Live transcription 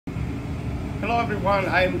Hello everyone,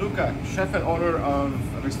 I am Luca, chef and owner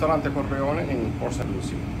of Ristorante Corleone in Port St.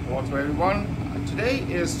 Lucie. Hello to everyone. Today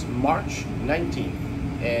is March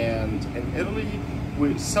 19th and in Italy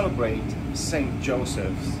we celebrate St.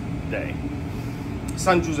 Joseph's Day,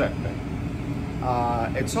 San Giuseppe.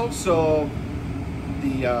 It's also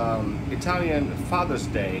the Italian Father's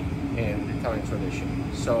Day in the Italian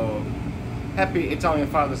tradition. So happy Italian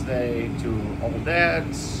Father's Day to all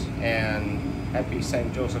dads, and happy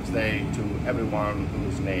St. Joseph's Day to everyone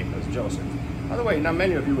whose name is Joseph. By the way, not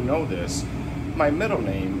many of you know this. My middle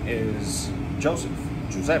name is Joseph,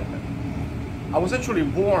 Giuseppe. I was actually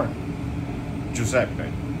born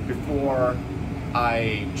Giuseppe before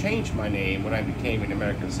I changed my name when I became an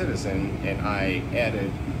American citizen, and I added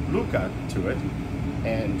Luca to it,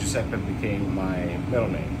 and Giuseppe became my middle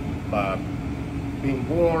name. But being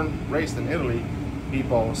born, raised in Italy,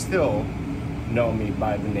 people still know me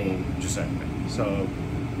by the name Giuseppe. So,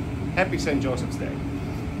 happy St. Joseph's Day.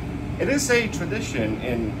 It is a tradition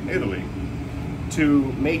in Italy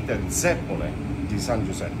to make the Zeppole di San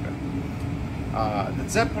Giuseppe. The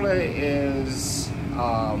Zeppole is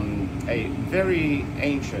a very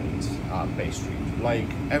ancient pastry, like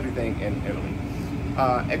everything in Italy.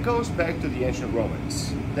 It goes back to the ancient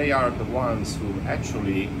Romans. They are the ones who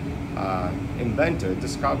actually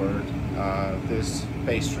discovered this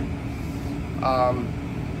pastry.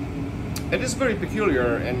 It is very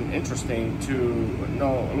peculiar and interesting to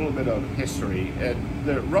know a little bit of history.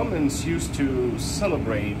 The Romans used to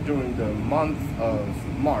celebrate during the month of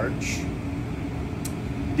March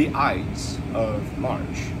the Ides of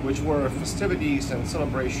March, which were festivities and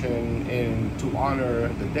celebration to honor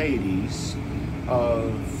the deities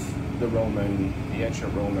of the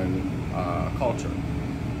ancient Roman culture.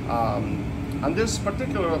 On this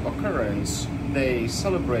particular occurrence, they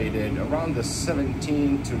celebrated around the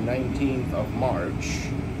 17th to 19th of March,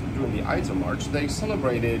 during the Ides of March, they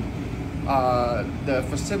celebrated the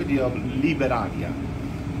festivity of Liberalia,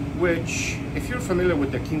 which, if you're familiar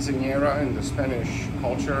with the quinceañera in the Spanish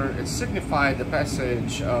culture, it signified the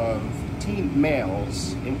passage of teen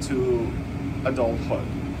males into adulthood.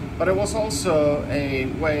 But it was also a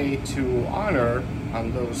way to honor,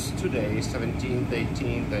 on those 2 days, 17th,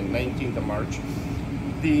 18th, and 19th of March,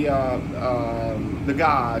 the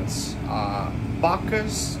gods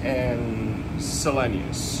Bacchus and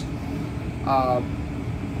Silenus.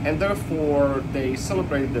 And therefore they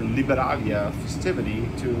celebrated the Liberalia festivity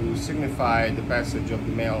to signify the passage of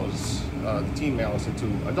the teen males into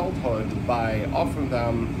adulthood by offering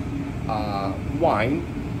them wine.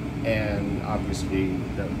 And obviously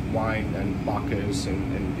the wine and Bacchus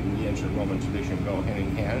in the ancient Roman tradition go hand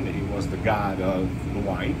in hand. He was the god of the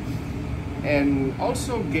wine. And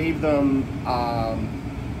also gave them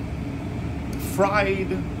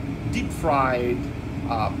deep fried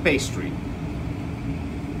pastry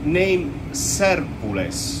named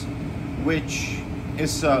Serpules, which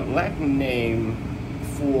is a Latin name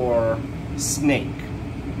for snake.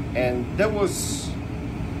 And that was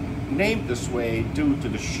named this way due to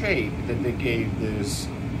the shape that they gave this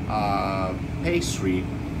pastry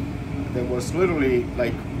that was literally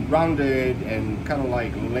like rounded and kind of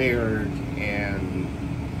like layered and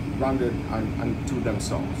rounded onto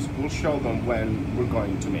themselves. We'll show them when we're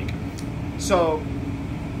going to make it. So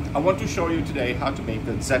I want to show you today how to make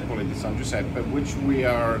the Zeppole di San Giuseppe, which we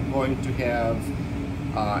are going to have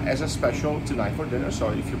as a special tonight for dinner. So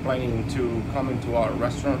if you're planning to come into our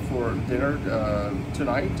restaurant for dinner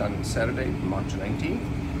tonight on Saturday, March 19th,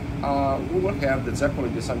 we will have the Zeppole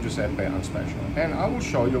di San Giuseppe on special. And I will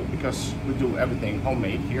show you, because we do everything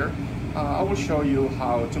homemade here, I will show you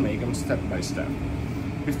how to make them step by step.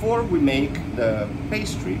 Before we make the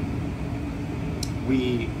pastry,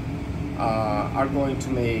 we are going to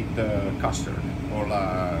make the custard, or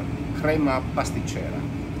la crema pasticcera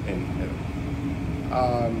in Italy.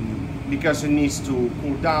 Because it needs to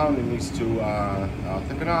cool down, it needs to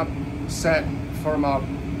thicken up, set, firm up,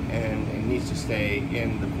 and it needs to stay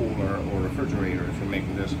in the cooler or refrigerator if you're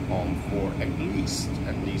making this at home for at least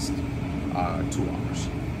 2 hours.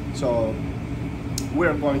 So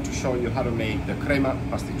we're going to show you how to make the crema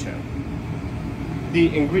pasticcera.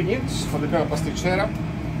 The ingredients for the crema pasticcera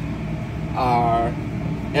are,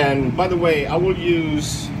 and by the way, I will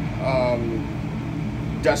use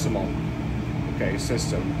decimal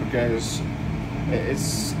system, because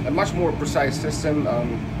it's a much more precise system.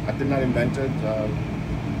 I did not invent it.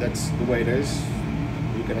 That's the way it is.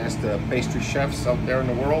 You can ask the pastry chefs out there in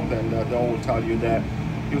the world, and they'll tell you that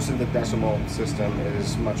using the decimal system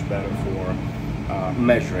is much better for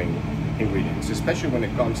measuring ingredients, especially when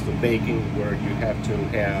it comes to baking, where you have to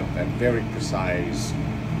have a very precise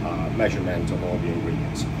measurement of all the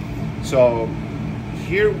ingredients. So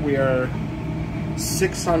here we are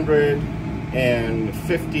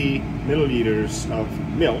 650 milliliters of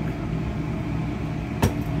milk.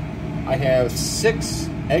 I have 6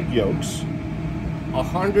 egg yolks,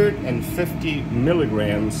 150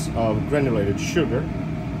 milligrams of granulated sugar,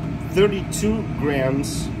 32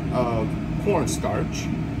 grams of cornstarch.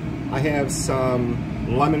 I have some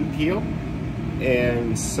lemon peel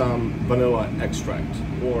and some vanilla extract.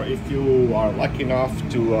 Or if you are lucky enough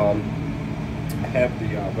to have the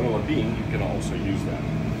vanilla bean, you can also use that.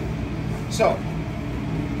 So,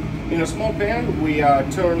 in a small pan, we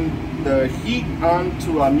turn the heat on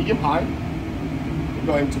to medium-high. We're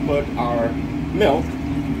going to put our milk,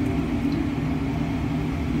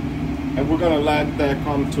 and we're going to let that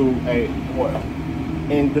come to a boil.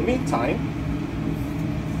 In the meantime,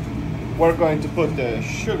 we're going to put the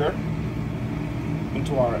sugar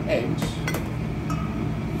into our eggs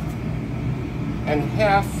and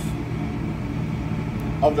half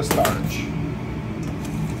of the starch,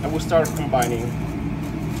 and we'll start combining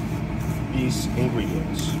these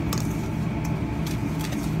ingredients.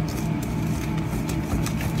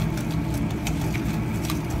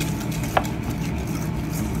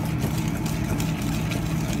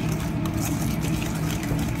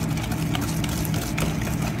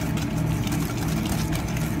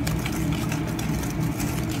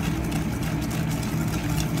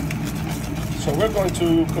 So we're going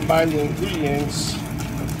to combine the ingredients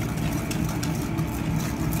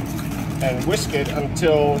and whisk it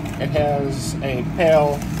until it has a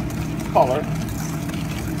pale color.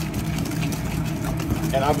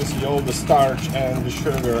 And obviously all the starch and the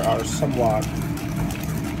sugar are somewhat,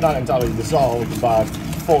 not entirely dissolved, but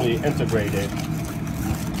fully integrated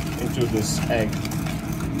into this egg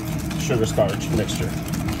sugar starch mixture.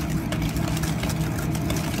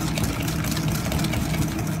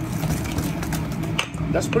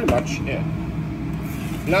 That's pretty much it.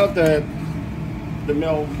 Now that the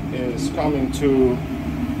milk is coming to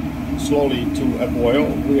slowly to a boil,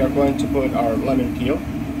 we are going to put our lemon peel,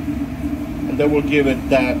 and that will give it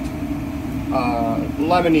that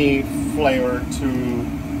lemony flavor to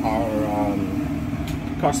our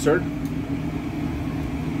custard.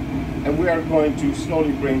 And we are going to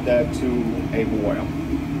slowly bring that to a boil.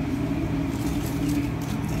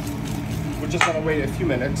 We're just going to wait a few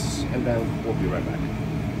minutes and then we'll be right back.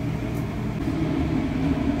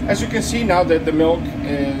 As you can see, now that the milk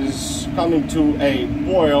is coming to a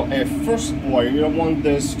boil, a first boil, you don't want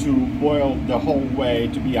this to boil the whole way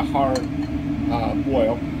to be a hard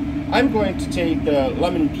boil. I'm going to take the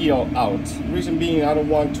lemon peel out. The reason being, I don't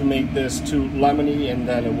want to make this too lemony, and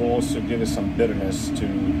then it will also give us some bitterness to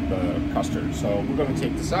the custard. So we're going to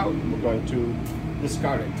take this out. We're going to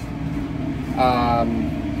discard it.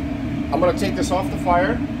 I'm going to take this off the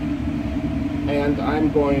fire, and I'm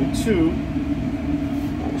going to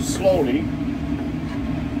slowly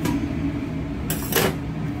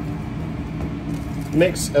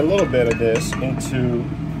mix a little bit of this into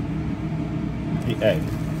the egg.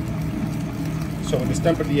 So we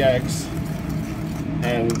distemper the eggs,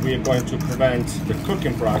 and we are going to prevent the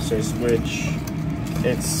cooking process, which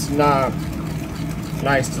it's not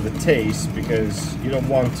nice to the taste, because you don't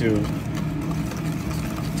want to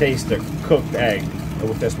taste the cooked egg. It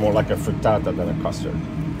will taste more like a frittata than a custard.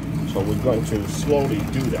 So we're going to slowly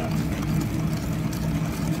do that.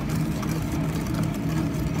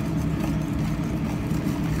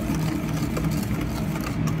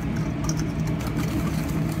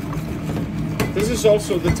 This is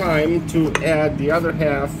also the time to add the other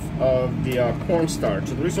half of the cornstarch.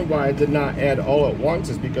 The reason why I did not add all at once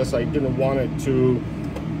is because I didn't want it to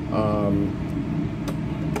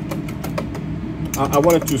I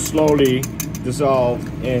wanted to slowly dissolve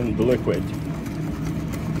in the liquid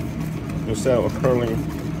instead of curling.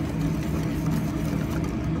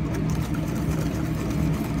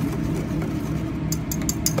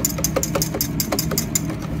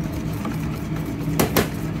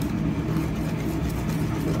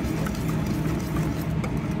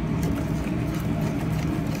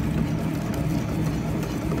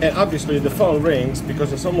 And obviously the phone rings,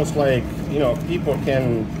 because it's almost like, you know, people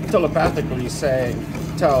can telepathically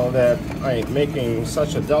tell that I'm making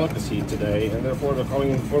such a delicacy today, and therefore they're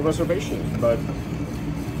calling for reservations. But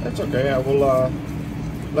that's okay. I will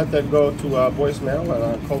let that go to voicemail, and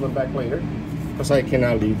I'll call them back later, because I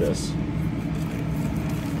cannot leave this.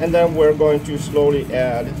 And then we're going to slowly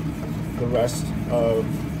add the rest of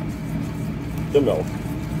the milk.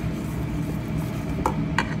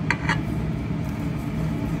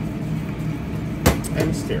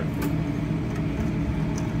 And stir.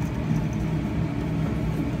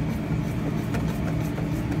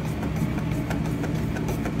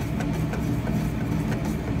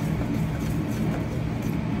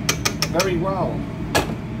 very well.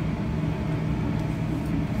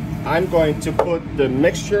 I'm going to put the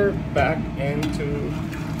mixture back into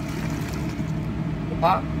the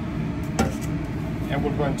pot, and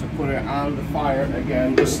we're going to put it on the fire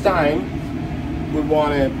again. This time we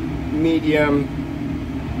want it medium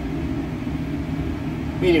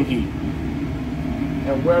heat,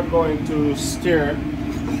 and we're going to stir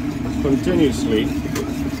continuously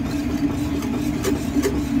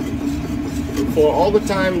for all the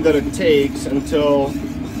time that it takes until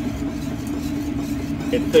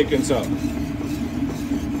it thickens up.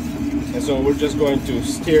 And so we're just going to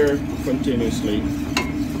stir continuously,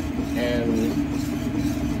 and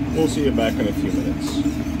we'll see you back in a few minutes.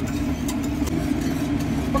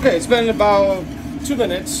 Okay, it's been about 2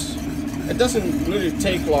 minutes. It doesn't really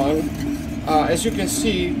take long. As you can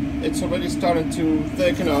see, it's already starting to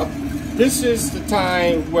thicken up. This is the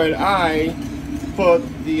time when I put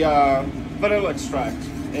the vanilla extract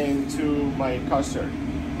into my custard.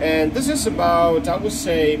 And this is about, I would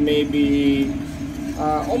say, maybe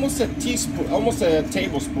almost a teaspoon, almost a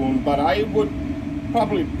tablespoon, but I would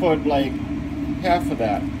probably put like half of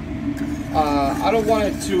that. I don't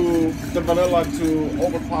want the vanilla to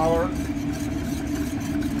overpower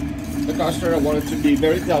the custard. I want it to be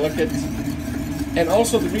very delicate. And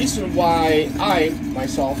also the reason why I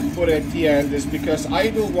myself put it at the end is because I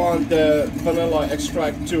don't want the vanilla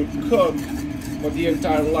extract to cook for the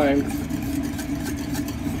entire length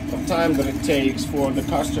of time that it takes for the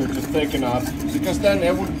custard to thicken up, because then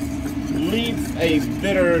it would leave a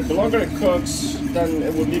bitter, the longer it cooks, then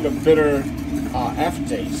it would leave a bitter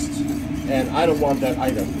aftertaste, and I don't want that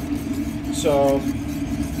either. So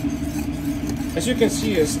as you can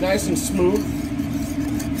see, it's nice and smooth.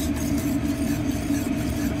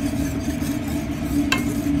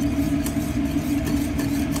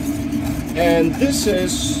 And this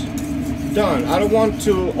is done. I don't want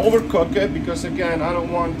to overcook it, because again, I don't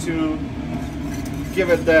want to give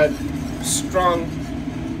it that strong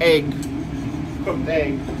cooked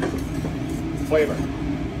egg flavor.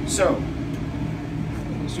 So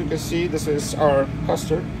as you can see, this is our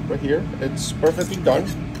custard right here. It's perfectly done,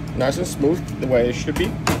 nice and smooth, the way it should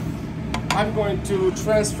be. I'm going to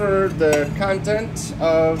transfer the content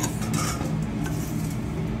of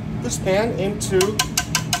this pan into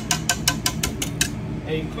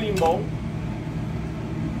a clean bowl.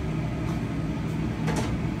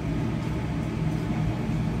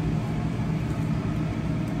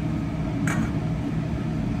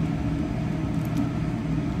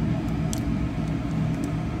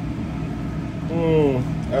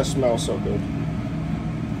 That smells so good.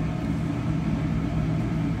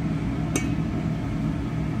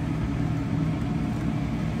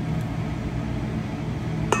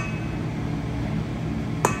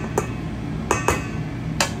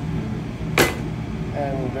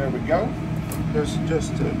 And there we go. There's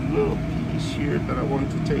just a little piece here that I want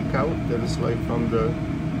to take out, that is like from the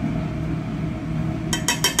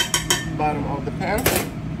bottom of the pan.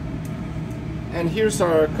 And here's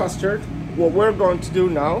our custard. What we're going to do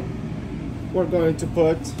now, we're going to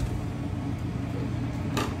put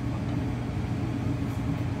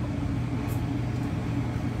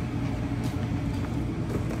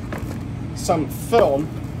some film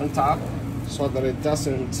on top so that it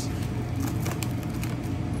doesn't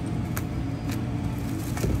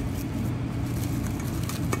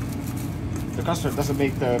the custard doesn't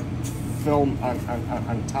make the film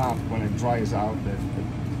on top when it dries out.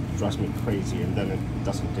 It drives me crazy, and then it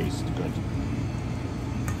doesn't taste good.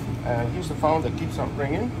 And here's the phone that keeps on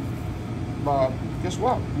ringing. But guess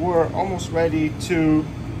what? We're almost ready to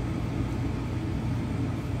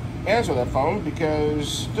answer that phone,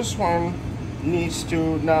 because this one needs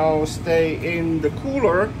to now stay in the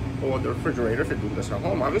cooler or the refrigerator, if you're doing this at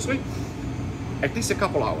home, obviously, at least a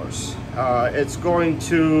couple hours. It's going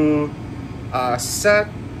to set,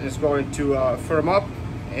 it's going to firm up,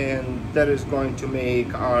 and that is going to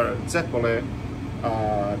make our Zeppole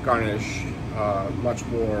garnish much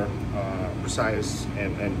more precise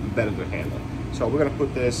and better to handle. So we're gonna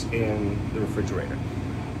put this in the refrigerator.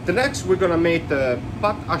 The next, we're gonna make the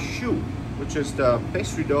pâte à choux, which is the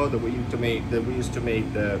pastry dough that we used to make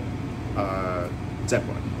the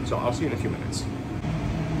Zeppole. So I'll see you in a few minutes.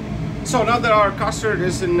 So now that our custard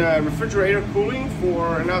is in the refrigerator cooling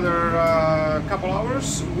for another couple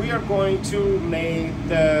hours, we are going to make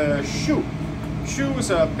the choux. Choux is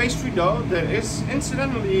a pastry dough that is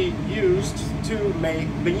incidentally used to make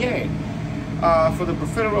beignets for the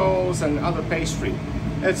profiteroles and other pastry.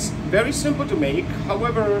 It's very simple to make.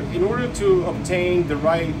 However, in order to obtain the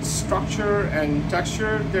right structure and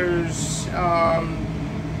texture, there's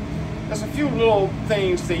there's a few little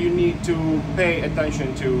things that you need to pay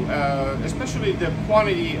attention to, especially the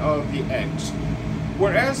quantity of the eggs.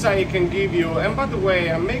 Whereas I can give you, and by the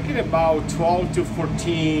way, I'm making about 12 to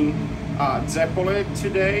 14 Zeppole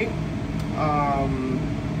today.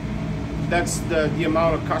 That's the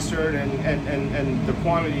amount of custard and the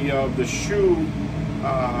quantity of the shoe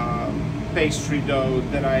pastry dough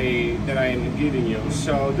that I am giving you.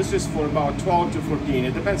 So this is for about 12 to 14.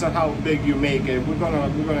 It depends on how big you make it. We're gonna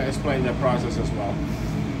explain that process as well.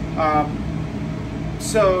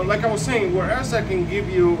 So like I was saying, whereas I can give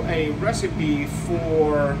you a recipe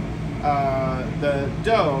for the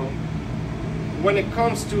dough, when it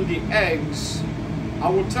comes to the eggs, I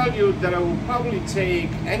will tell you that I will probably take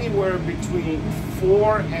anywhere between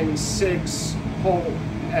 4 and 6 whole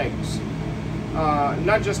eggs.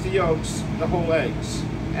 Not just the yolks, the whole eggs.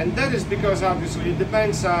 And that is because obviously it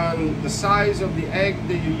depends on the size of the egg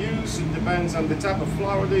that you use, it depends on the type of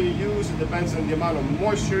flour that you use, it depends on the amount of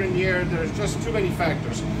moisture in the air. There's just too many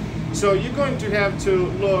factors. So you're going to have to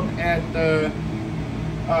look at the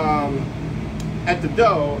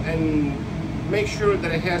dough and make sure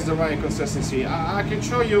that it has the right consistency. I can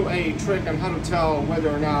show you a trick on how to tell whether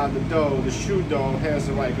or not the dough, the shoe dough, has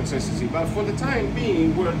the right consistency. But for the time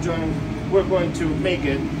being, we're going to make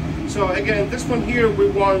it. So again, this one here, we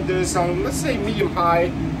want this on, let's say, medium-high.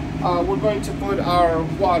 We're going to put our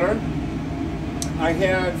water. I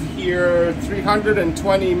have here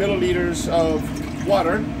 320 milliliters of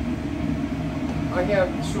water. I have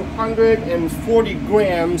 240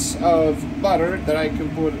 grams of butter that I can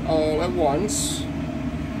put all at once.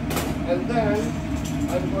 And then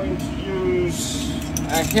I'm going to use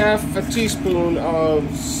a half a teaspoon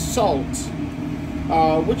of salt,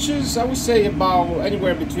 which is, I would say, about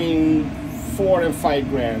anywhere between 4 and 5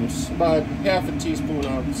 grams, but half a teaspoon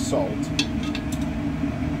of salt.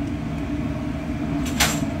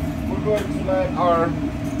 We're going to let our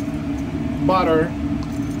butter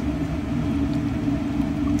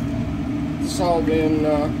dissolve in,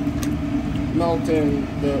 melt in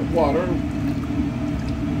the water.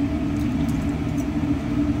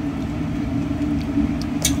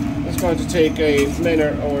 It's going to take a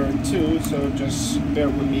minute or two, so just bear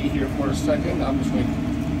with me here for a second. Obviously,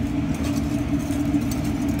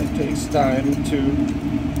 it takes time to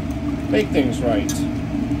make things right.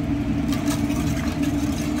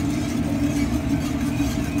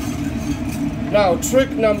 Now,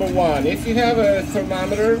 trick number one, if you have a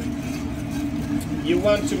thermometer, you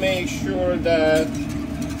want to make sure that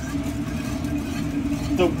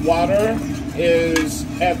the water is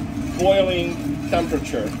at boiling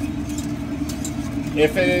temperature.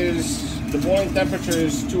 If the boiling temperature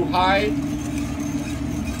is too high,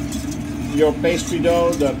 your pastry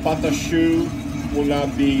dough, the pâte à choux, will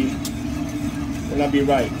not be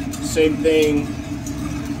right. Same thing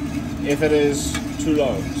if it is too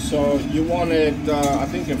low. So you want it, I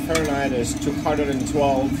think in Fahrenheit is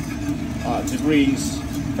 212 degrees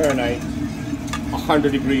Fahrenheit,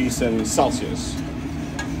 100 degrees in Celsius.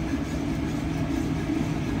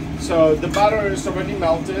 So the butter is already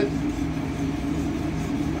melted.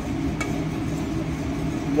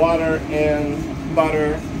 Water and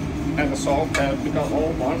butter and the salt have become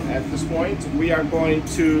all one at this point. We are going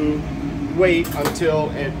to wait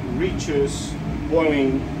until it reaches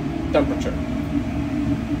boiling temperature.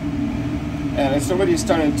 And it's already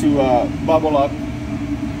starting to bubble up.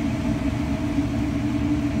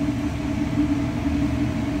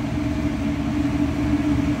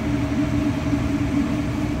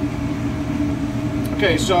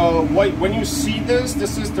 Okay, so when you see this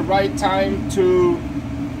is the right time to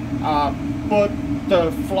put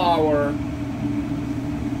the flour,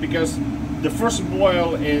 because the first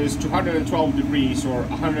boil is 212 degrees or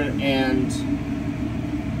 100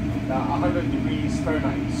 degrees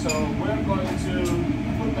Fahrenheit. So we're going to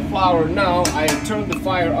put the flour now. I turned the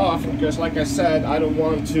fire off because, like I said, I don't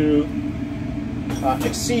want to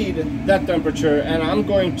exceed that temperature, and I'm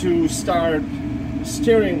going to start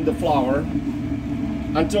stirring the flour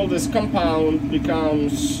until this compound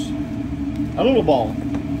becomes a little ball.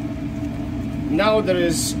 Now that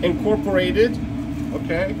it's incorporated,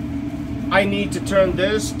 okay, I need to turn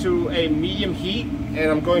this to a medium heat,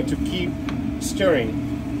 and I'm going to keep stirring.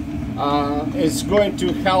 It's going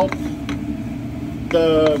to help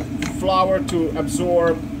the flour to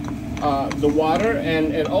absorb the water,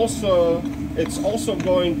 and it's also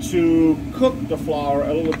going to cook the flour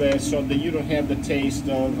a little bit so that you don't have the taste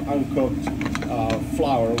of uncooked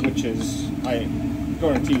flour, which is, I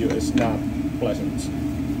guarantee you, is not pleasant.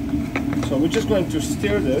 So we're just going to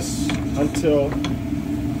stir this until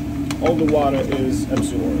all the water is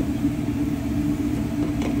absorbed.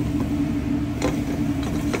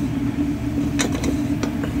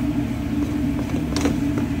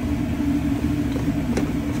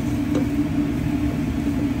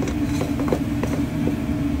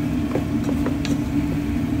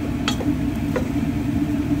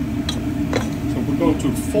 going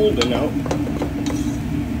to fold it now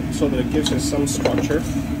so that it gives us some structure.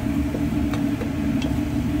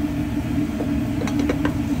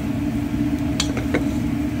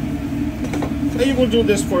 And you will do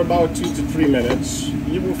this for about 2 to 3 minutes.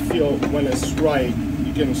 You will feel when it's right.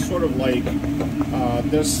 You can sort of like,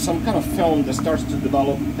 there's some kind of film that starts to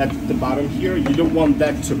develop at the bottom here. You don't want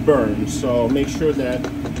that to burn, so make sure that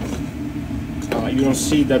you don't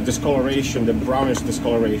see that discoloration, the brownish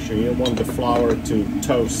discoloration. You don't want the flour to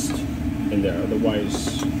toast in there,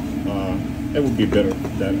 otherwise it would be bitter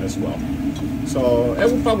then as well. So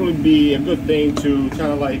it would probably be a good thing to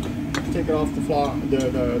kind of like take it off the flour,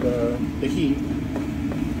 the heat,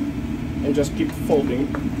 and just keep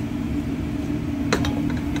folding.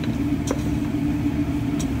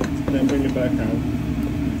 Then bring it back down.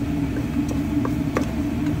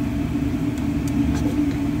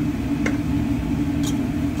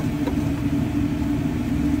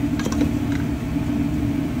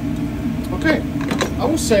 Okay, I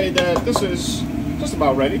will say that this is just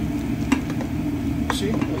about ready.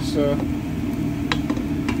 See,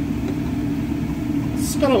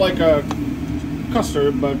 it's kind of like a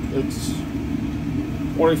custard, but it's,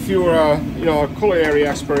 or if you're a culinary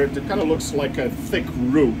expert, it kind of looks like a thick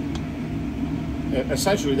roux.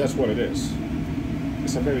 Essentially, that's what it is.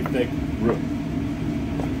 It's a very thick roux.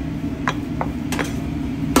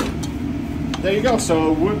 There you go.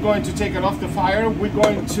 So we're going to take it off the fire. We're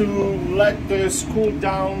going to let this cool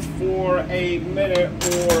down for a minute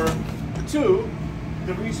or two.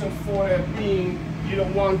 The reason for it being, you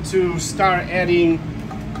don't want to start adding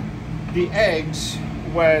the eggs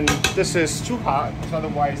when this is too hot, because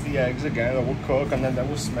otherwise the eggs again will cook and then they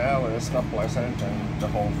will smell and it's not pleasant and the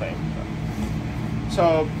whole thing.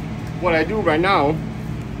 So what I do right now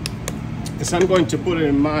is I'm going to put it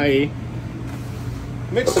in my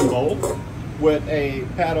mixing bowl with a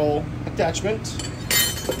paddle attachment.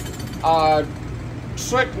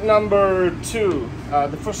 Trick number 2,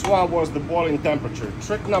 the first one was the boiling temperature.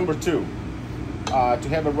 Trick number 2, to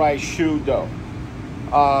have a right choux dough.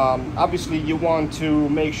 Obviously you want to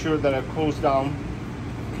make sure that it cools down.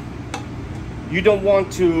 You don't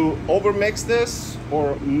want to overmix this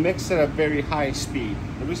or mix it at very high speed.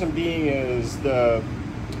 The reason being is the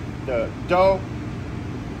dough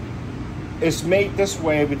is made this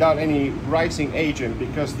way without any rising agent,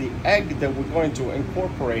 because the egg that we're going to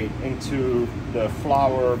incorporate into the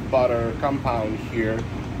flour butter compound here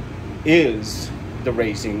is the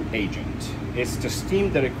raising agent. It's the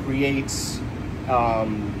steam that it creates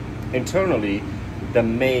internally that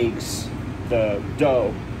makes the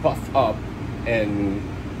dough puff up and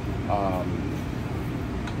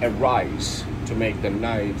rise to make the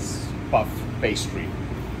nice puff pastry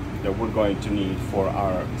that we're going to need for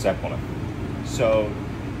our zeppole. So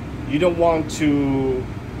you don't want to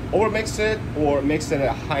overmix it or mix it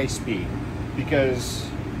at high speed, because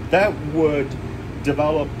that would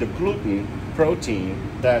develop the gluten protein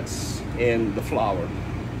that's in the flour,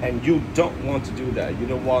 and you don't want to do that. You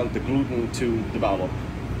don't want the gluten to develop,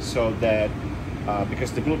 so that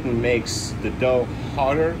because the gluten makes the dough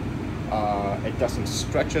harder, it doesn't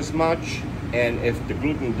stretch as much, and if the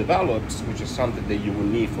gluten develops, which is something that you will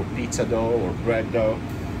need for pizza dough or bread dough,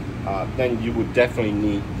 then you would definitely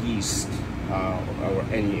need yeast or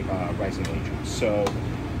any rising agent. So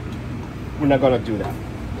we're not going to do that.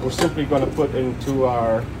 We're simply going to put into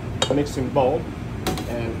our mixing bowl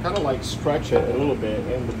and kind of like stretch it a little bit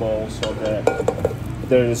in the bowl so that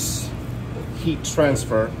there's heat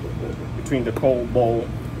transfer between the cold bowl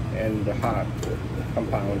and the hot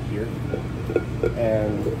compound here,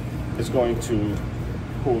 and it's going to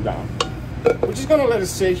cool down. We're just going to let it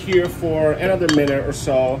sit here for another minute or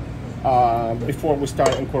so before we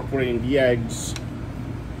start incorporating the eggs.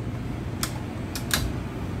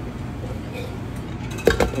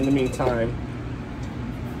 In the meantime,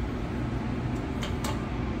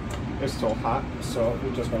 it's still hot, so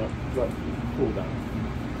we're just going to let it cool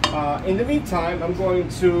down. In the meantime, I'm going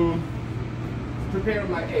to prepare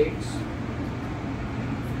my eggs.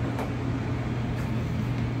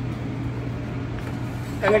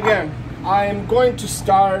 And again, I'm going to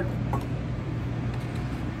start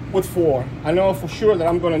with 4. I know for sure that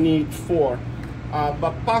I'm going to need 4,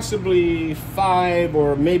 but possibly 5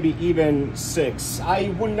 or maybe even 6. I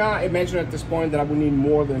would not imagine at this point that I would need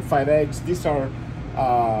more than 5 eggs. These are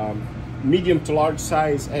medium to large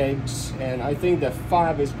size eggs, and I think that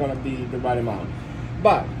 5 is going to be the right amount.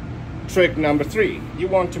 But trick number 3, you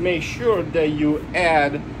want to make sure that you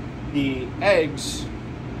add the eggs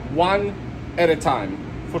one at a time,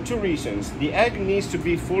 for 2 reasons. The egg needs to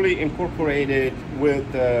be fully incorporated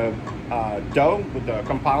with the dough, with the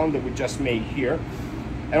compound that we just made here,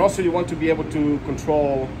 And also you want to be able to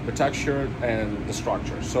control the texture and the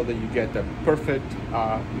structure so that you get the perfect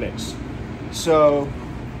mix. So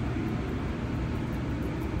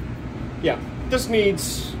yeah, this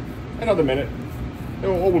needs another minute.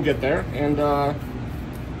 We'll get there, and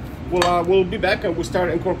we'll be back and we'll start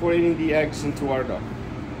incorporating the eggs into our dough.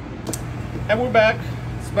 And we're back.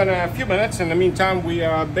 It's been a few minutes. In the meantime, we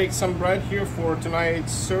baked some bread here for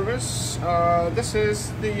tonight's service. This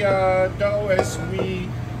is the dough as we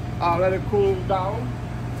let it cool down.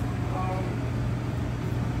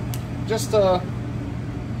 Just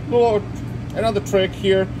another trick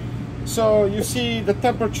here. So you see the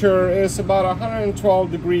temperature is about 112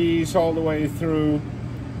 degrees all the way through,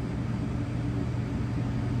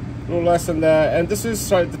 a little less than that, and this is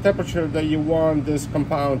the temperature that you want this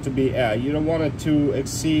compound to be at. You don't want it to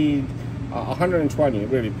exceed 120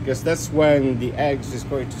 really, because that's when the eggs is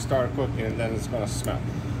going to start cooking and then it's going to smell.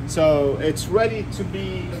 So it's ready to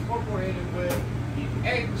be incorporated with the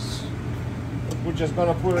eggs. We're just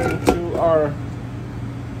going to put it into our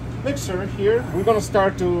mixer here. We're going to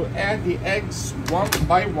start to add the eggs one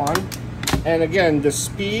by one, and again the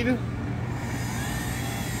speed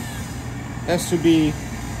has to be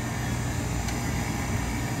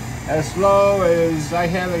as low as I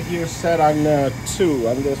have it here set on 2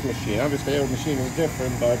 on this machine. Obviously every machine is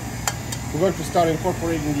different, but we're going to start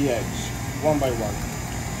incorporating the eggs one by one.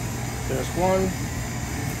 There's one,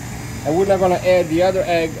 and we're not going to add the other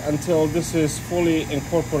egg until this is fully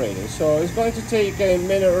incorporated. So it's going to take a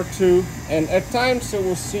minute or two, and at times it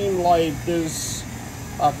will seem like this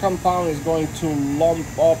compound is going to lump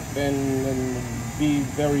up and be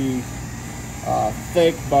very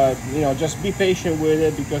thick, but you know, just be patient with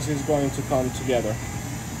it because it's going to come together.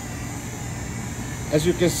 As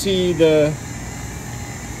you can see, the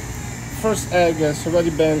first egg has already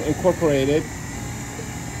been incorporated.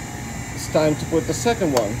 It's time to put the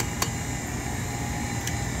second one.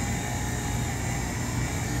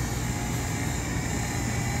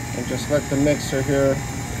 And just let the mixer here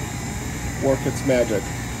work its magic.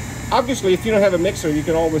 Obviously, if you don't have a mixer, you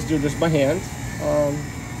can always do this by hand.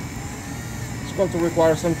 It's going to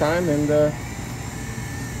require some time, and you're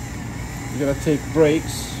gonna take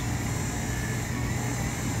breaks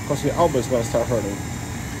because your elbow is gonna start hurting.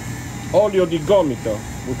 Olio di gomito,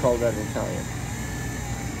 we call that in Italian.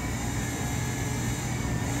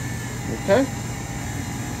 Okay.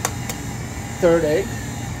 Third egg.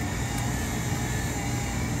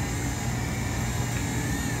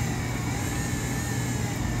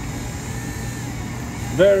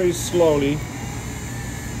 Very slowly,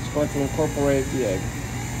 it's going to incorporate the egg.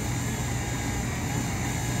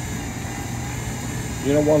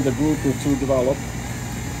 You don't want the gluten to develop.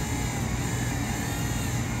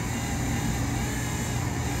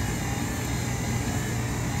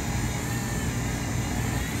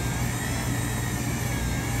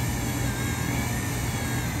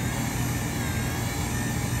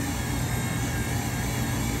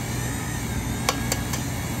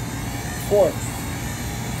 Fourth.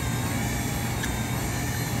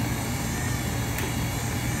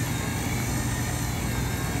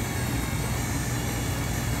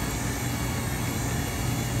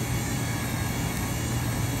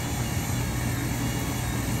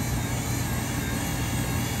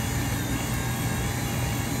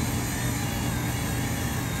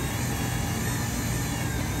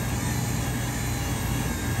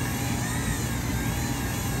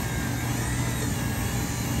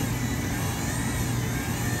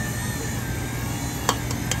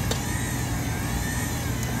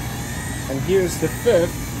 And here's the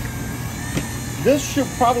fifth. This should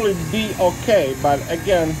probably be okay, but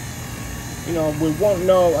again, you know, we won't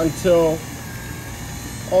know until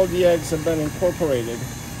all the eggs have been incorporated.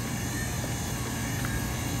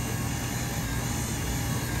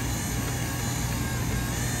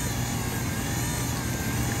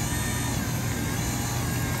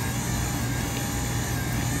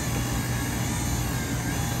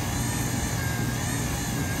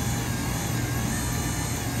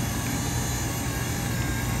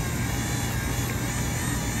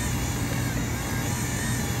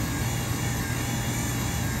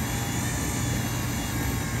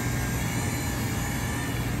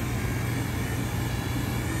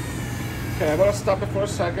 Okay, I'm gonna stop it for a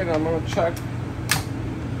second. I'm gonna check.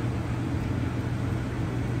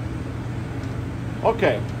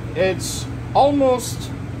 Okay, it's almost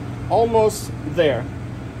there.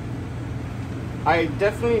 I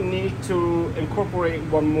definitely need to incorporate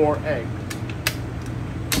one more egg.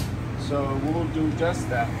 So we'll do just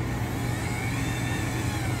that.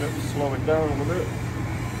 Just slow it down a little bit.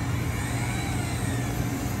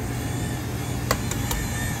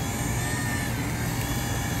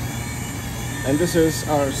 And this is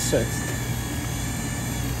our 6th.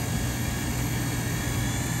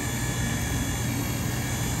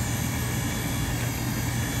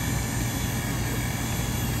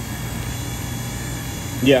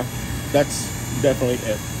 Yeah, that's definitely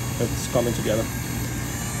it. It's coming together.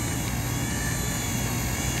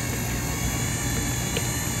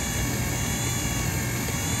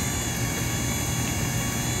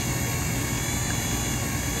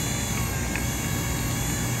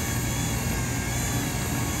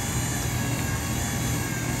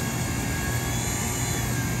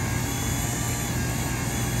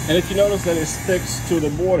 And if you notice that it sticks to the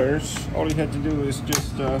borders, all you have to do is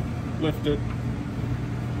just lift it.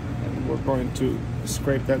 And we're going to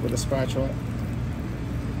scrape that with a spatula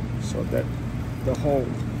so that the whole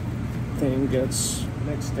thing gets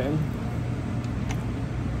mixed in.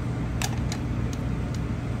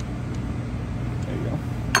 There you go.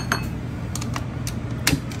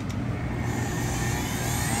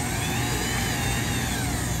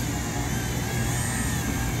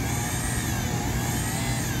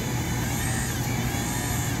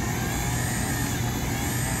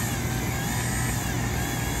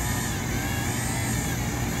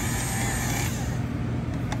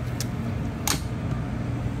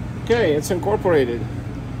 Okay, it's incorporated.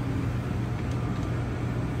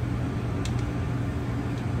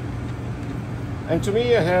 And to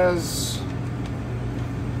me it has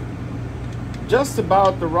just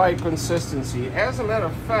about the right consistency. As a matter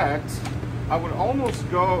of fact, I would almost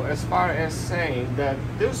go as far as saying that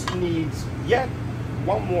this needs yet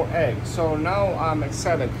one more egg. So now I'm at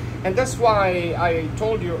 7. And that's why I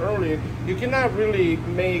told you earlier, you cannot really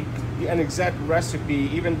make an exact recipe,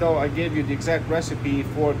 even though I gave you the exact recipe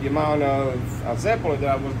for the amount of Zeppole that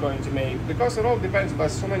I was going to make, because it all depends by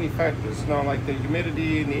so many factors, you know, like the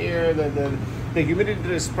humidity in the air, the humidity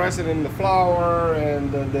that is present in the flour,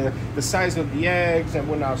 and the size of the eggs and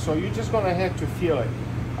whatnot. So you're just gonna have to feel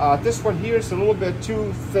it. This one here is a little bit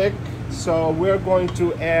too thick, so we're going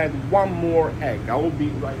to add one more egg. I will be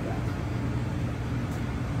right back.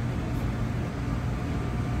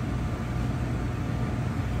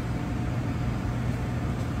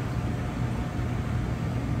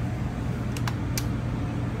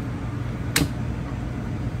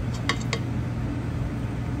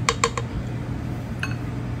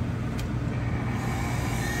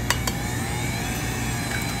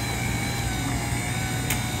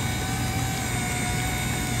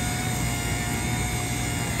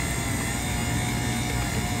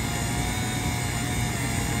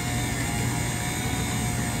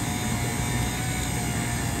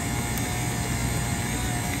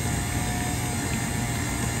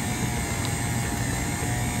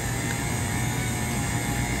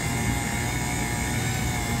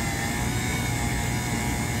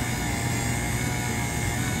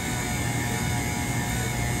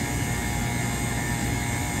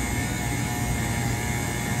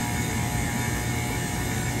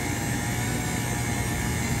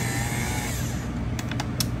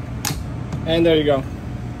 And there you go.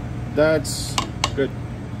 That's good.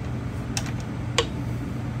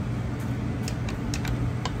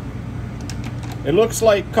 It looks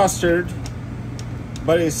like custard,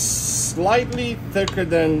 but it's slightly thicker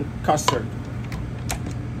than custard.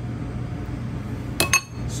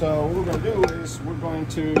 So what we're going to do is we're going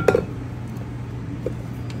to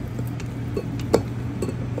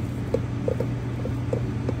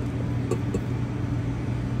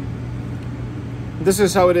this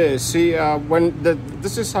is how it is. See,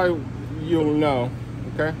 this is how you'll know,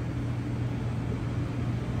 okay?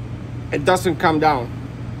 It doesn't come down.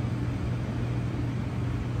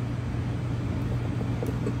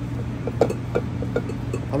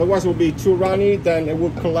 Otherwise it will be too runny, then it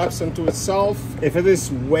will collapse into itself. If it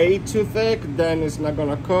is way too thick, then it's not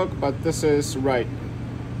gonna cook, but this is right.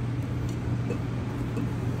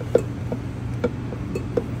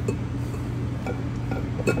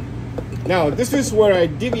 Now, this is where I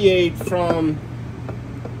deviate from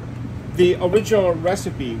the original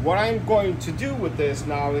recipe. What I'm going to do with this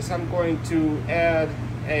now is I'm going to add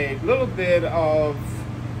a little bit of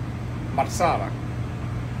marsala.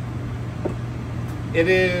 It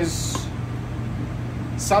is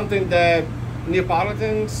something that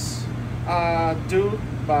Neapolitans do,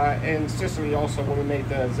 but in Sicily also, when we make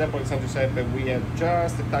the Zeppole di San Giuseppe, we have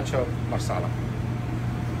just a touch of marsala.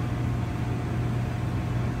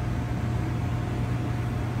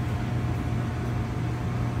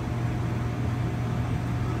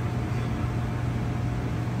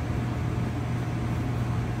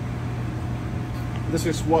 This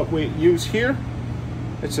is what we use here.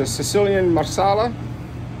 It's a Sicilian marsala.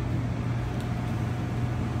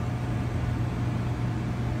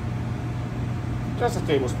 Just a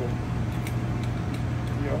tablespoon.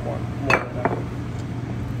 You don't want more than that.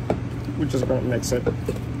 We're just gonna mix it.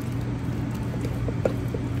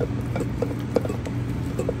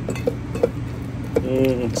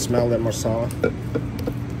 Smell that marsala.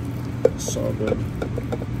 So good.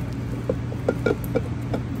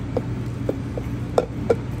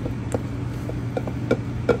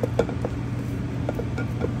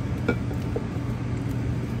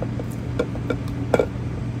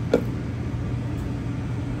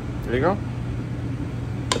 There you go.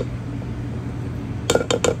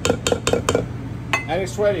 And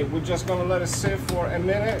it's ready. We're just gonna let it sit for a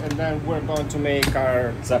minute and then we're going to make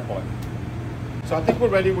our zeppole. So I think we're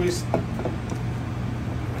ready. We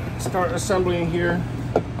start assembling here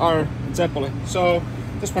our zeppole. So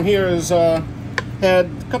this one here is had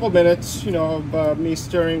a couple minutes, you know, of me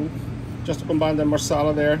stirring just to combine the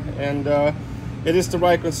marsala there, and it is the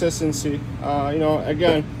right consistency. You know,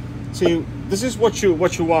 again, see, this is what you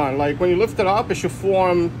want. Like when you lift it up, it should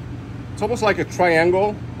form. It's almost like a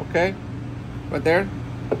triangle, okay, right there,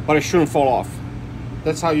 but it shouldn't fall off.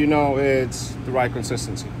 That's how you know it's the right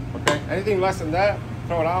consistency. Okay, anything less than that,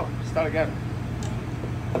 throw it out, start again.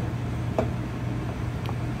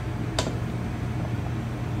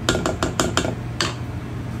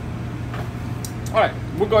 All right,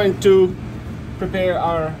 we're going to prepare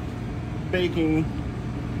our baking.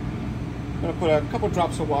 I'm gonna put a couple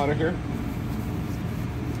drops of water here.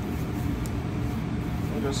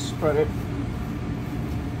 And just spread it.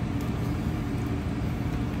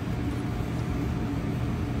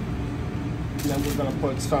 And then we're gonna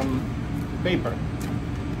put some paper.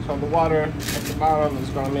 So the water at the bottom is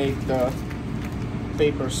gonna make the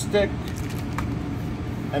paper stick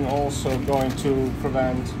and also going to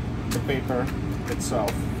prevent the paper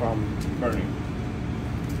itself from burning.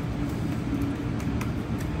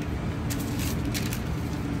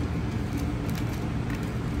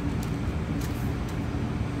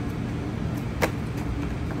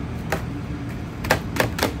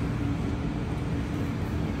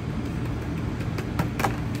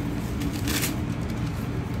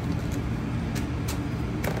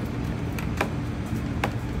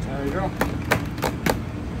 There you go.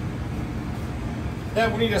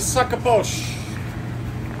 Then we need a sucker push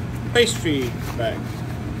pastry bag.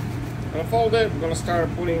 I'm gonna fold it. We're gonna start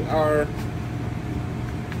putting our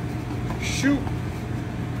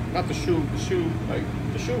not the shoe, like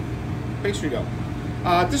the shoe pastry dough.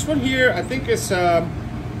 This one here, I think is it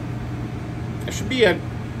should be an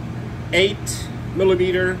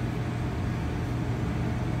 8mm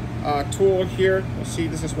tool here. You'll see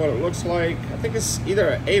this is what it looks like. I think it's either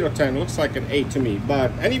an 8 or 10. It looks like an 8 to me,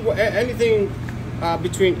 but anything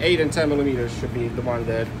between 8 and 10mm should be the one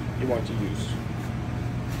that you want to use.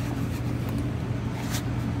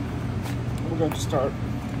 We're going to start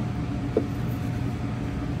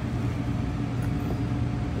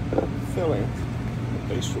filling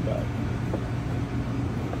the pastry bag.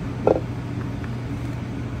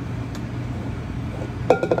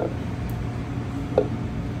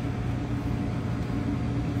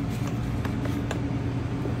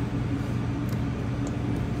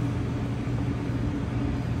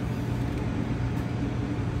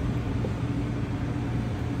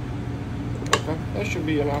 That should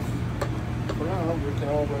be enough for now. We can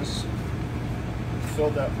always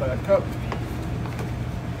fill that back up.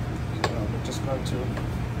 So we're just going to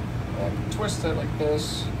twist it like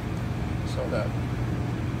this so that,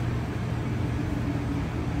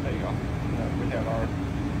 there you go. And we have our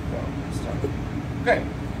stuff. Okay.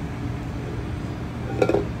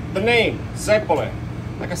 The name, Zeppole.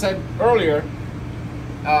 Like I said earlier,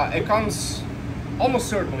 it comes almost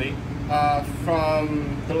certainly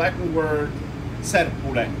from the Latin word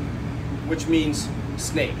serpule, which means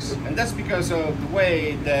snakes, and that's because of the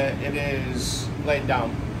way that it is laid down,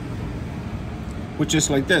 which is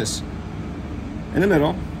like this in the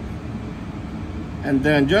middle, and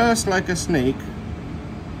then just like a snake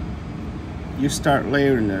you start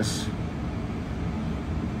layering this.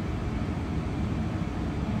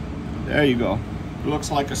 There you go. It looks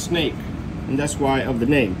like a snake, and that's why of the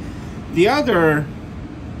name. The other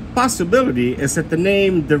possibility is that the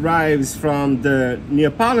name derives from the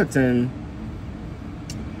Neapolitan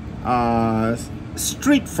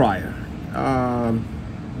street fryer.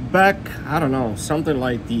 Back, I don't know, something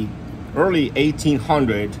like the early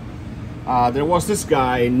 1800s, there was this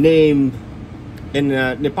guy named, in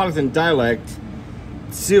Neapolitan dialect,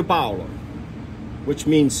 Zio Paolo, which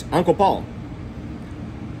means Uncle Paul.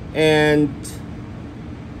 And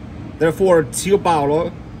therefore, Zio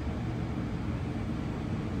Paolo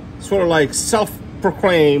sort of like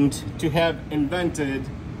self-proclaimed to have invented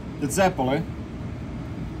the Zeppole,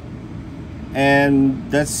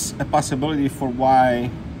 and that's a possibility for why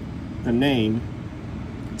the name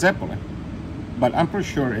Zeppole, but I'm pretty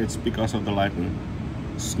sure it's because of the Latin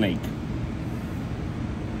snake.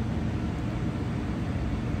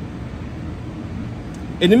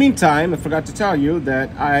 In the meantime, I forgot to tell you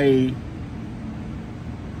that I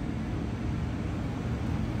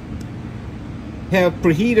have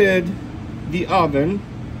preheated the oven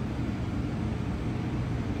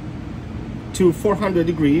to 400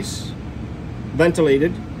 degrees,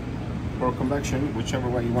 ventilated, or convection, whichever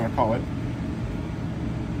way you want to call it.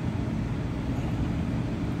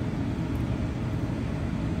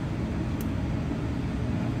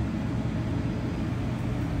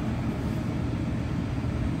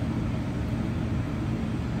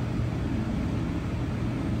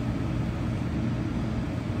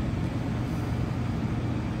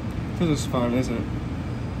 This is fun, isn't it?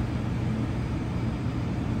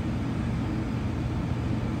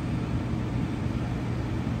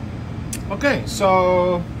 Okay,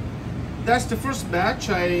 so that's the first batch.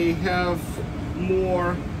 I have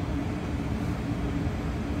more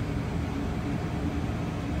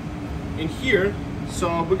in here.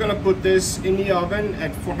 So we're gonna put this in the oven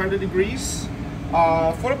at 400 degrees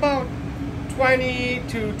for about 20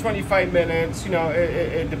 to 25 minutes, you know,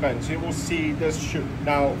 it depends. You will see this should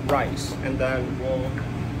now rise, and then we'll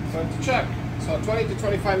start to check. So 20 to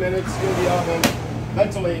 25 minutes in the oven,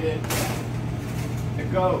 ventilated,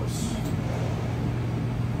 it goes.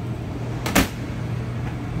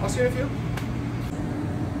 I'll see you in a few.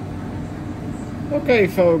 Okay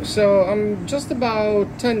folks, so I'm just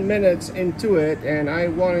about 10 minutes into it, and I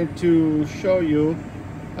wanted to show you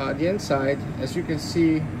the inside. As you can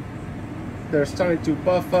see, they're starting to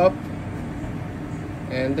puff up,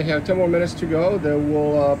 and they have 10 more minutes to go. They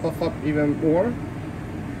will puff up even more,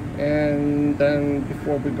 and then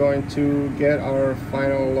before we're going to get our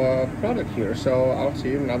final product here. So I'll see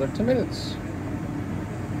you in another 10 minutes.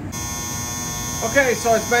 Okay,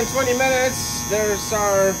 so it's been 20 minutes. There's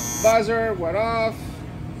our buzzer, went off,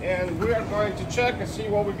 and we are going to check and see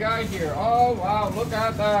what we got here. Oh wow, look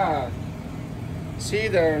at that. See,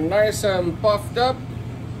 they're nice and puffed up.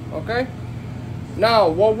 Okay. Now,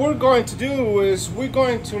 what we're going to do is we're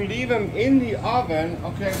going to leave them in the oven.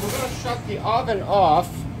 Okay, we're going to shut the oven off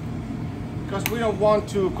because we don't want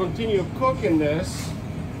to continue cooking this.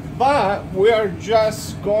 But we are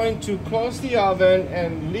just going to close the oven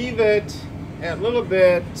and leave it a little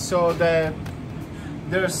bit so that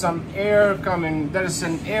there's some air coming. There's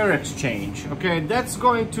an air exchange. Okay, that's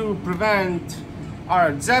going to prevent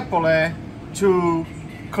our Zeppole to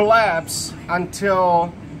collapse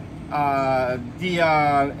until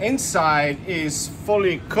the inside is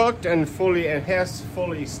fully cooked and has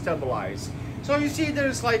fully stabilized. So you see,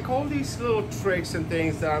 there's like all these little tricks and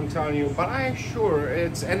things that I'm telling you, but I assure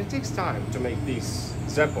and it takes time to make these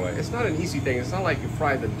Zeppole. It's not an easy thing. It's not like you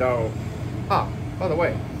fry the dough. By the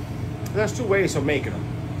way, there's two ways of making them.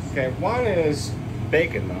 Okay, one is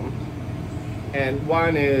baking them, and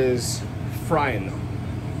one is frying them.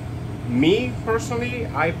 Me personally,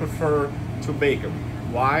 I prefer to bake them.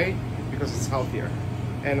 Why? Because it's healthier,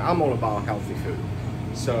 and I'm all about healthy food.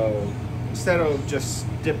 So instead of just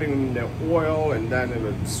dipping in the oil and then it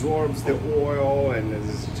absorbs the oil and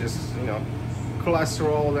it's just, you know,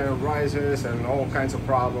 cholesterol then rises and all kinds of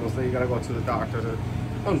problems, then you gotta go to the doctor.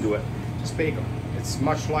 Don't do it. Just bake them. It's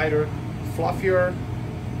much lighter, fluffier,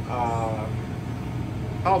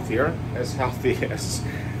 healthier, as healthy as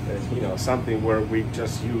you know, something where we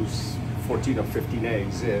just use 14 or 15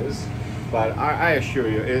 eggs is. But I assure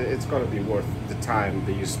you, it's going to be worth the time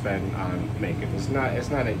that you spend on making. It's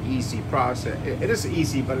not an easy process. It is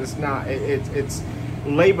easy, but it's not. It's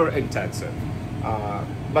labor intensive.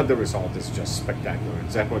 But the result is just spectacular.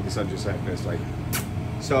 Zeppole di San Giuseppe is like.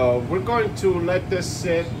 So we're going to let this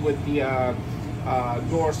sit with the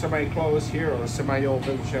door semi-closed here or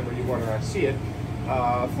semi-open, whichever you want to see it,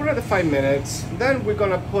 for another 5 minutes. Then we're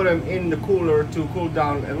gonna put them in the cooler to cool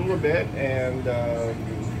down a little bit, and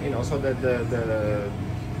you know, so that the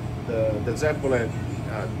Zeppole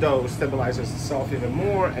dough stabilizes itself even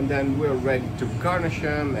more, and then we're ready to garnish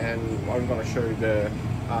them, and I'm going to show you the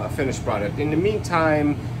finished product. In the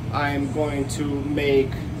meantime, I'm going to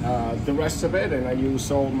make the rest of it, and I use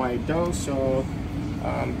all my dough, so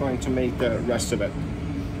I'm going to make the rest of it.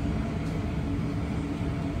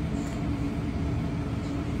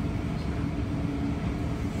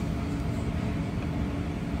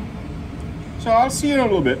 So I'll see you in a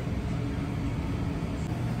little bit.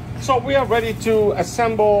 So we are ready to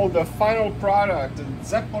assemble the final product,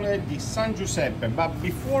 Zeppole di San Giuseppe. But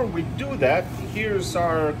before we do that, here's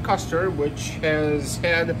our custard, which has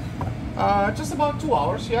had Just about 2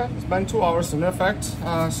 hours, yeah. It's been 2 hours in effect.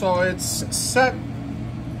 So it's set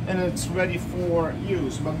and it's ready for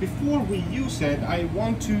use. But before we use it, I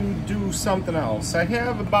want to do something else. I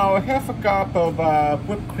have about half a cup of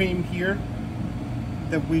whipped cream here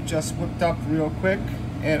that we just whipped up real quick.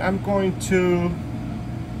 And I'm going to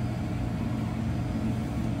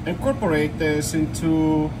incorporate this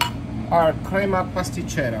into our crema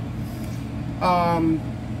pasticcera.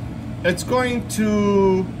 It's going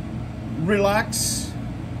to relax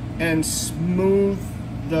and smooth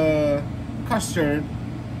the custard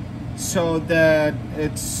so that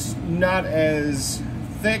it's not as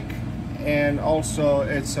thick, and also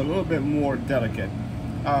it's a little bit more delicate.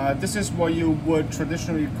 This is what you would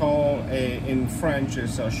traditionally call in French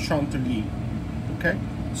is a chantilly. Okay,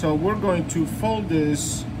 so we're going to fold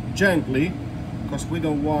this gently because we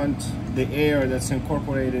don't want the air that's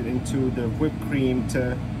incorporated into the whipped cream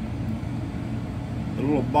to the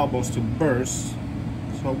little bubbles to burst.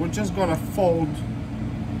 So we're just gonna fold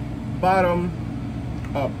bottom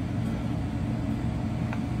up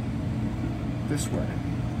this way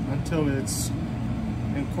until it's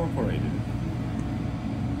incorporated.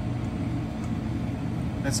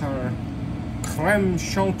 That's our crème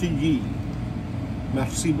chantilly.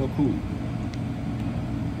 Merci beaucoup.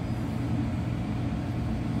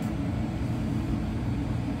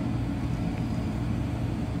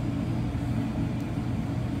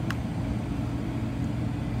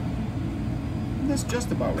 That's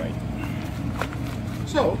just about right.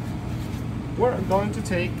 So we're going to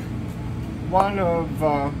take one of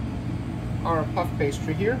our puff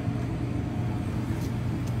pastry here.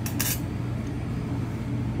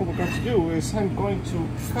 What we're going to do is I'm going to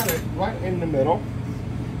cut it right in the middle.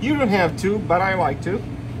 You don't have to, but I like to.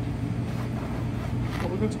 So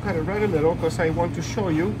we're going to cut it right in the middle because I want to show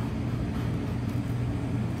you.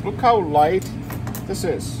 Look how light this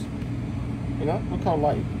is. You know, look how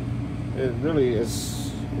light. It really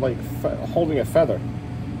is like holding a feather.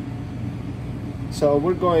 So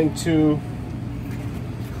we're going to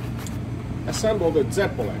assemble the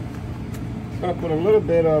zeppole. I'm going to put a little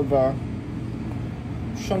bit of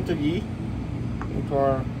chantilly into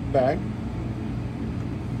our bag.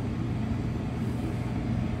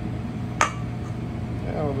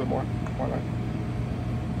 Yeah, a little bit more. Why not?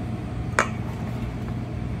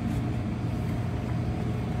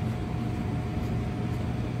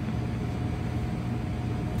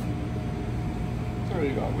 There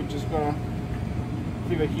you go. We're just gonna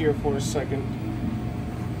leave it here for a second.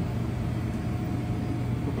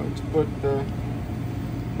 We're going to put the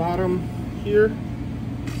bottom here.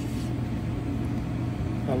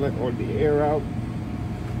 I'll let all the air out.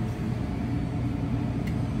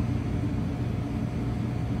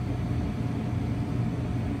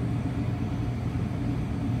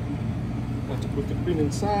 Got to put the cream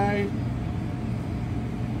inside.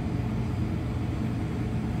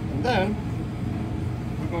 And then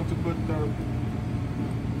we're going to put the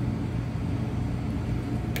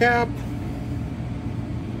cap,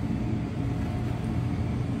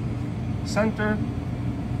 center,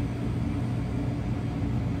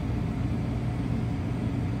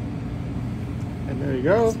 and there you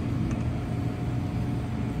go.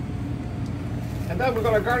 And then we're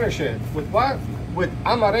going to garnish it with what? With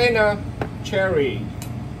amarena cherry.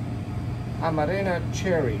 Amarena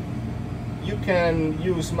cherry. You can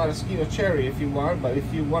use maraschino cherry if you want, but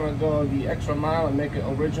if you want to go the extra mile and make it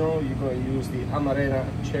original, you're going to use the amarena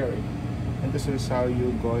cherry. And this is how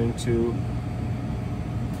you're going to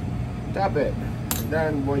tap it. And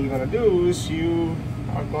then what you're going to do is you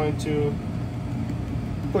are going to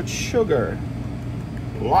put sugar.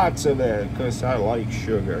 Lots of it, because I like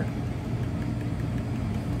sugar.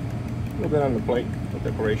 A little bit on the plate for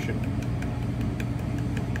decoration.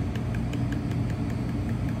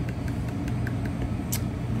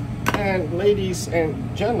 And ladies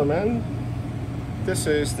and gentlemen, this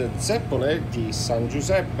is the Zeppole di San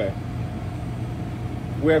Giuseppe.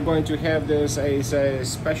 We are going to have this as a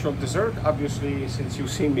special dessert. Obviously, since you've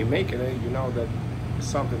seen me making it, you know that it's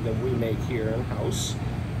something that we make here in house.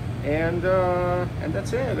 And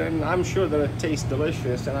that's it. And I'm sure that it tastes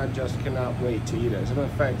delicious, and I just cannot wait to eat it. As a matter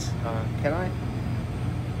of fact, can I?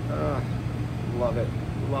 Love it,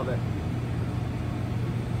 love it.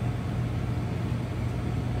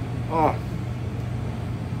 Oh,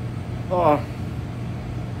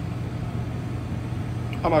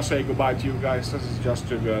 I'm gonna say goodbye to you guys. This is just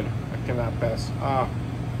too good. I cannot pass.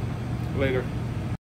 Later.